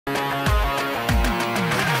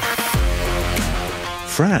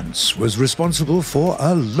France was responsible for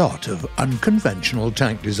a lot of unconventional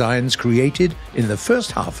tank designs created in the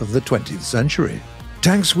first half of the 20th century.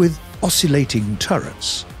 Tanks with oscillating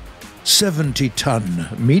turrets, 70-ton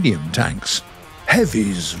medium tanks,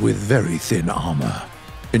 heavies with very thin armour.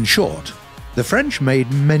 In short, the French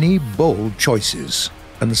made many bold choices,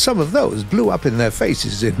 and some of those blew up in their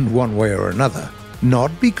faces in one way or another.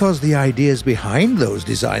 Not because the ideas behind those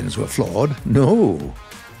designs were flawed, no.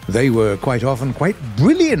 They were quite often quite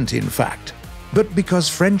brilliant, in fact, but because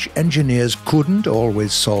French engineers couldn't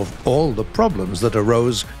always solve all the problems that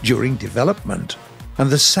arose during development. And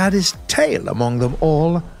the saddest tale among them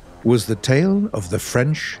all was the tale of the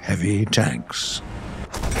French heavy tanks.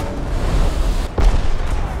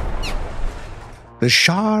 The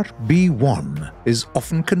Char B1 is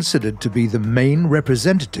often considered to be the main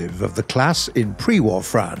representative of the class in pre-war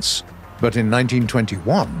France, but in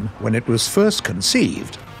 1921, when it was first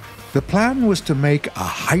conceived, the plan was to make a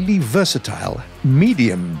highly versatile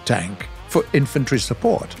medium tank for infantry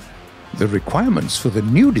support. The requirements for the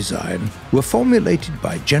new design were formulated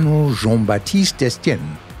by General Jean-Baptiste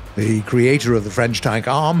Estienne, the creator of the French tank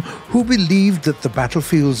arm, who believed that the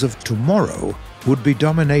battlefields of tomorrow would be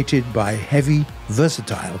dominated by heavy,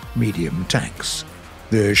 versatile medium tanks.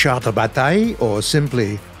 The char de bataille, or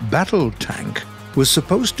simply battle tank, was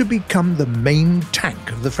supposed to become the main tank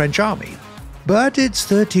of the French army. But its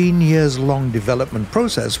 13-years-long development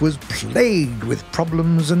process was plagued with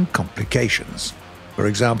problems and complications. For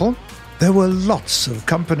example, there were lots of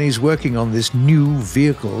companies working on this new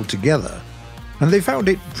vehicle together, and they found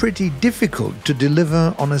it pretty difficult to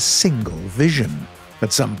deliver on a single vision.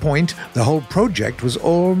 At some point, the whole project was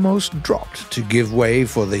almost dropped to give way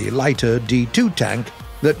for the lighter D2 tank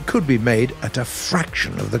that could be made at a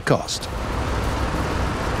fraction of the cost.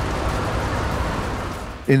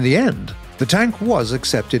 In the end, the tank was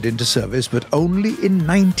accepted into service, but only in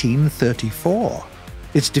 1934.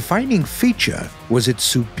 Its defining feature was its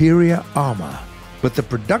superior armour, but the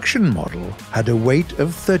production model had a weight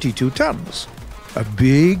of 32 tons, a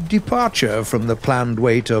big departure from the planned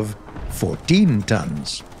weight of 14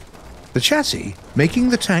 tons. The chassis, making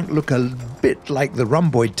the tank look a bit like the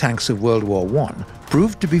rhomboid tanks of World War I,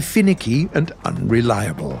 proved to be finicky and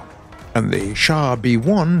unreliable. And the Char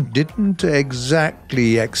B1 didn't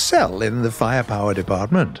exactly excel in the firepower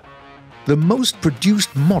department. The most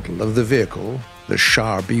produced model of the vehicle, the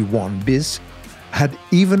Char B1 bis, had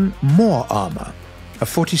even more armour, a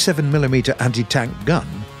 47mm anti-tank gun,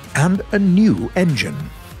 and a new engine.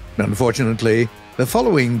 Unfortunately, the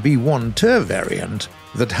following B1 Ter variant,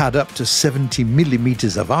 that had up to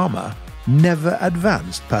 70mm of armour, never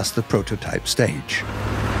advanced past the prototype stage.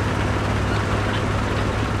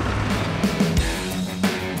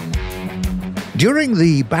 During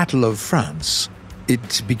the Battle of France,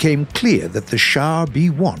 it became clear that the Char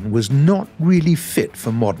B1 was not really fit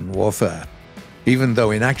for modern warfare. Even though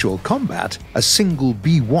in actual combat, a single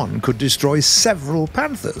B1 could destroy several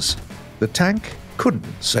Panthers, the tank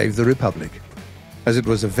couldn't save the Republic. As it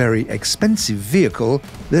was a very expensive vehicle,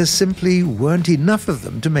 there simply weren't enough of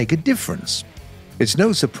them to make a difference. It's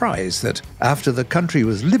no surprise that after the country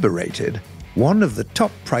was liberated, one of the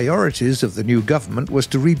top priorities of the new government was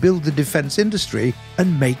to rebuild the defense industry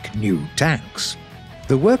and make new tanks.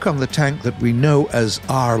 The work on the tank that we know as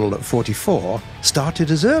ARL-44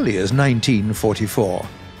 started as early as 1944,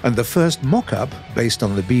 and the first mock-up, based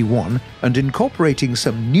on the B1 and incorporating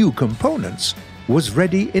some new components, was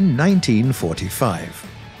ready in 1945.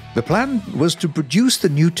 The plan was to produce the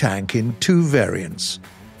new tank in two variants.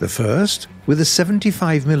 The first, with a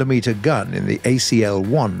 75mm gun in the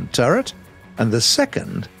ACL-1 turret, and the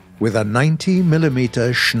second, with a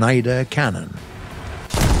 90mm Schneider cannon.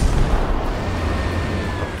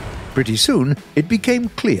 Pretty soon, it became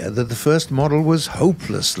clear that the first model was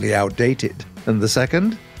hopelessly outdated, and the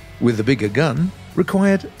second, with the bigger gun,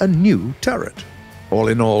 required a new turret. All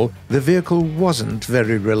in all, the vehicle wasn't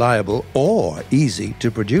very reliable or easy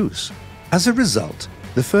to produce. As a result,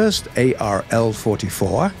 the first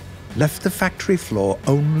ARL-44 left the factory floor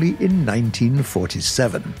only in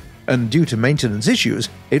 1947, and due to maintenance issues,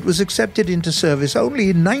 it was accepted into service only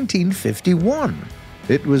in 1951.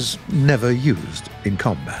 It was never used in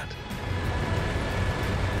combat.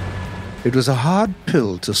 It was a hard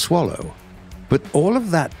pill to swallow, but all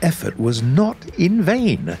of that effort was not in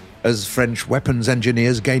vain, as French weapons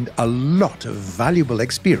engineers gained a lot of valuable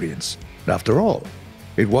experience. After all,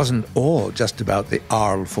 it wasn't all just about the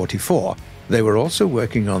ARL-44. They were also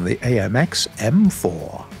working on the AMX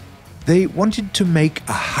M4. They wanted to make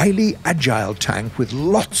a highly agile tank with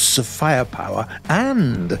lots of firepower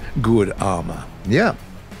and good armor. Yeah,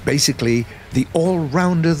 Basically, the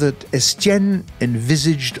all-rounder that Estienne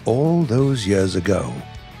envisaged all those years ago.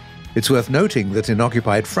 It's worth noting that in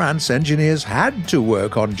occupied France, engineers had to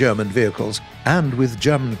work on German vehicles and with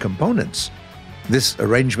German components. This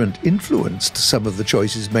arrangement influenced some of the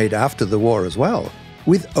choices made after the war as well,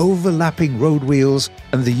 with overlapping road wheels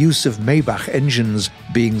and the use of Maybach engines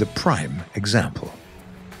being the prime example.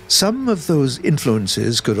 Some of those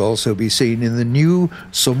influences could also be seen in the new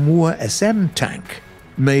Saumur SM tank,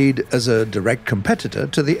 made as a direct competitor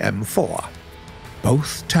to the M4.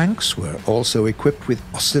 Both tanks were also equipped with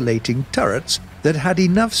oscillating turrets that had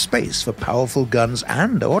enough space for powerful guns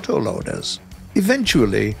and autoloaders.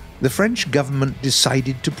 Eventually, the French government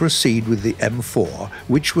decided to proceed with the M4,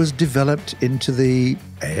 which was developed into the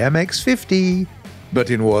AMX-50.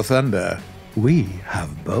 But in War Thunder, we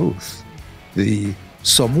have both. The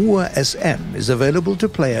Saumur SM is available to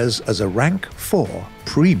players as a Rank 4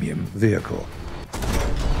 premium vehicle.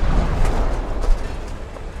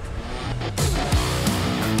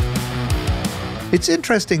 It's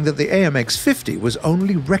interesting that the AMX-50 was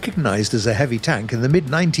only recognized as a heavy tank in the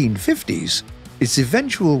mid-1950s. Its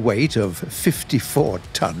eventual weight of 54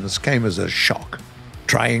 tons came as a shock.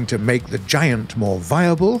 Trying to make the giant more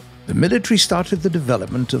viable, the military started the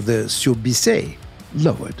development of the surblindé,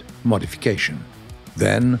 lowered modification.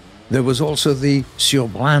 Then there was also the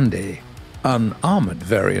surblindé, an armored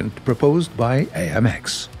variant proposed by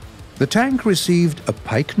AMX. The tank received a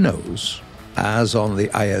pike nose, as on the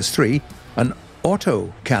IS-3, an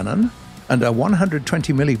auto cannon, and a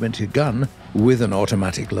 120mm gun with an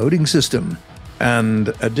automatic loading system,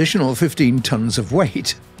 and additional 15 tons of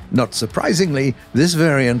weight. Not surprisingly, this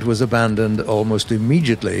variant was abandoned almost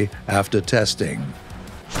immediately after testing.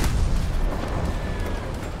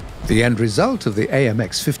 The end result of the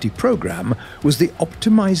AMX-50 program was the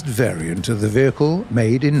optimized variant of the vehicle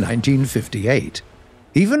made in 1958.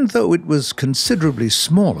 Even though it was considerably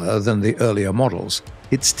smaller than the earlier models,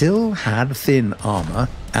 it still had thin armour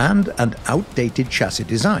and an outdated chassis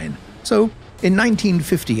design. So, in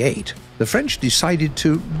 1958, the French decided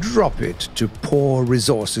to drop it to pour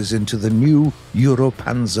resources into the new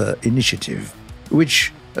Europanzer initiative,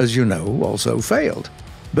 which, as you know, also failed,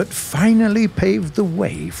 but finally paved the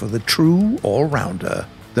way for the true all-rounder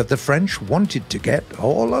that the French wanted to get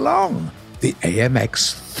all along, the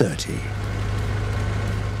AMX-30.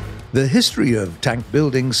 The history of tank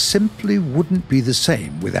building simply wouldn't be the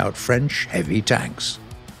same without French heavy tanks.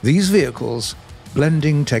 These vehicles,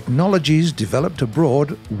 blending technologies developed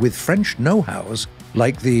abroad with French know-hows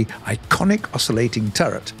like the iconic oscillating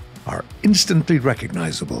turret, are instantly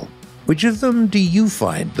recognizable. Which of them do you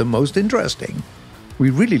find the most interesting?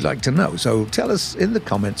 We'd really like to know, so tell us in the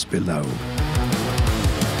comments below.